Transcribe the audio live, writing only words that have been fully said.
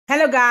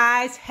Hello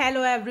guys,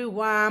 hello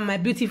everyone, my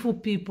beautiful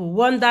people.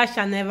 Wonder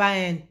shall never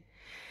end.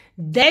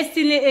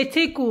 Destiny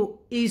Etiko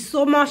is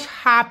so much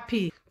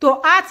happy to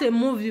act a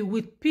movie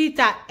with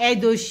Peter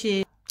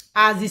Edochie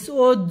as his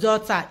old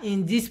daughter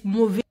in this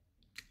movie.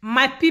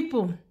 My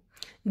people,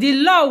 the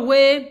love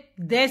wey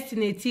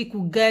Destiny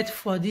Etiko get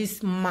for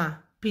this man,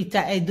 Peter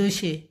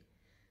Edochie,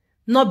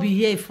 no be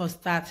here for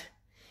start.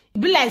 E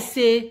be like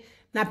say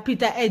na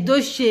Peter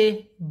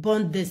Edochie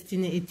born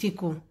Destiny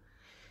Etiko.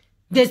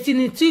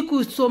 Destiny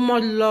Etiko so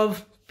much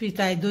love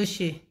Peter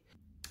Edochie.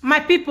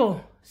 My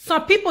people,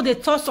 some people they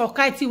talk so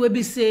kitty wey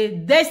be say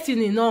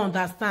Destiny no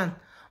understand,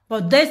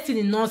 but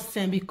Destiny not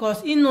send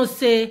because he know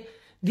say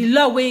the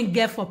love wey he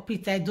get for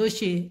Peter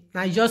Edochie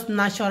na just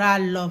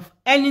natural love.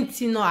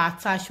 Anything no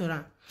attach to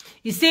am.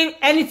 He say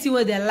anything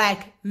where they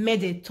like,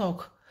 make they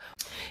talk.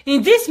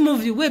 In this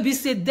movie, we be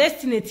say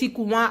Destiny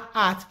Etiko want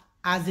act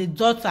as a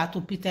daughter to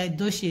Peter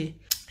Edochie.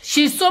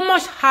 She's so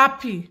much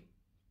happy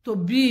to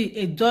be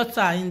a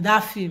daughter in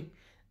that film.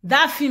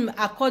 That film,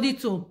 according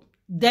to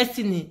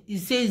Destiny, he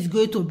says it's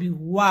going to be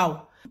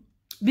wow.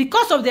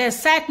 Because of the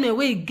excitement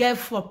we get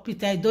for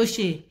Peter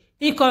Edochie,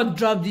 he can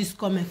drop this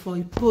comment for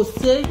a post.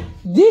 Say,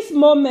 this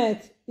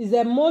moment is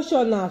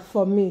emotional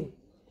for me.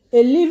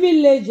 A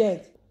living legend.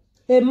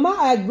 A man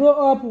I grew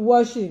up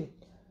watching.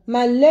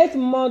 My late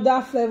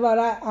mother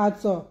favorite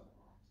actor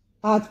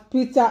at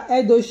Peter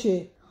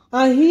Edochie.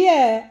 And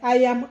here I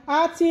am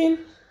acting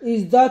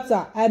his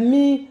daughter,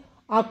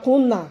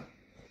 Akuna.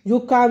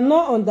 You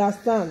cannot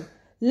understand.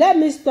 Let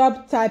me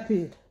stop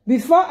typing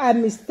before I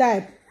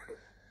mistype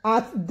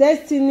at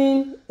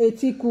Destiny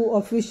Etiko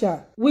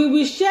official. We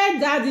will share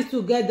daddy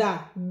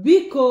together.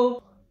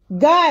 Biko.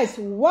 Guys,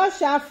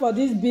 watch out for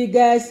this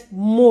biggest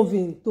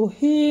moving to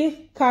hear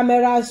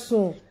camera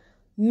soon.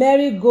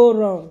 Merry go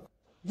round.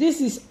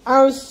 This is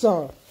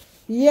answer.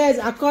 Yes,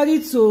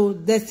 according to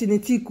Destiny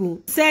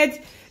Etiko,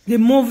 said the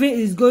movie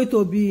is going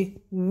to be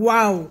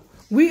wow.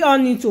 We all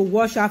need to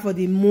watch out for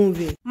the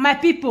movie. My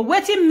people,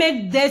 wetin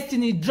make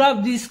Destiny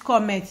drop this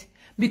comment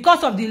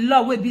because of the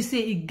love wey be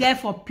say he get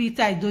for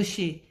Peter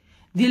Edochie.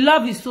 The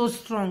love is so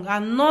strong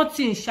and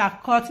nothing shall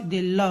cut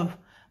the love.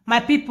 My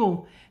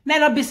people, may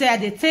not be say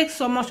they take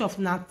so much of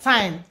na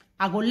time.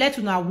 I go let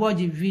you now watch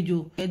the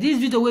video. This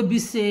video will be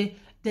say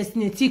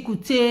Destiny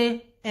Etiko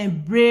take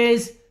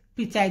embrace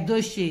Peter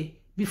Edochie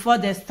before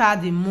they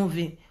start the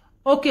movie.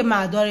 Okay,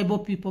 my adorable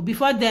people,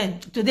 before then,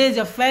 today is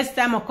your first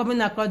time of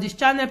coming across this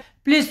channel,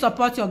 please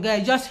support your girl.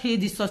 Just hit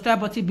the subscribe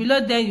button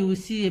below. Then you will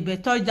see a bell.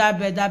 Touch that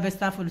bell, that bell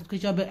stand for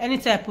notification bell.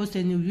 Anytime I post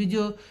a new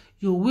video,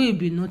 you will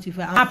be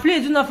notified. And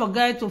please do not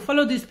forget to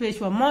follow this page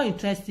for more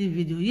interesting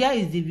video. Here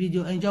is the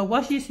video. Enjoy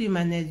watching. See you in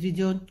my next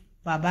video.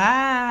 Bye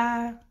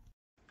bye.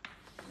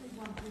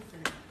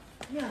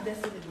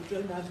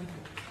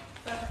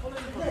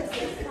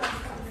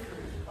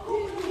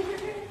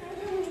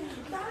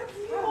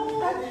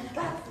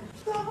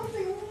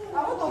 I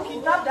want to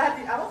kidnap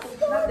daddy. I want to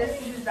kidnap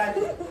Destiny's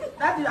daddy.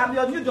 Daddy, I'm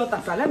your new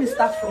daughter, sir. Let me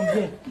start from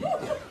here.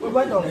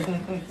 Wait on.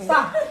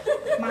 Sir,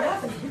 my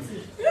house is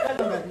busy.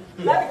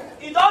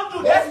 You don't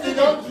do Destiny.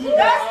 Destiny!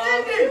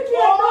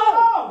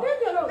 Oh!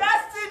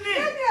 Destiny!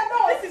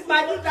 This is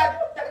my new daddy.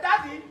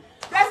 Daddy,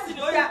 Destiny,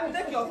 oh yeah,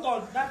 take your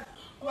turn. Daddy,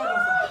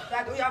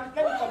 oh yeah,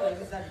 let me come like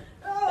this, daddy.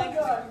 Thank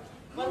you, sir.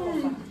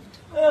 Welcome, sir.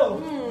 Oh,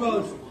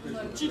 God.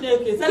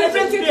 Chineke.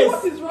 Celebrate grace.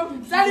 What is wrong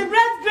with you?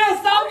 Celebrate grace,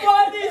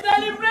 somebody.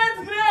 Celebrate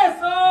grace.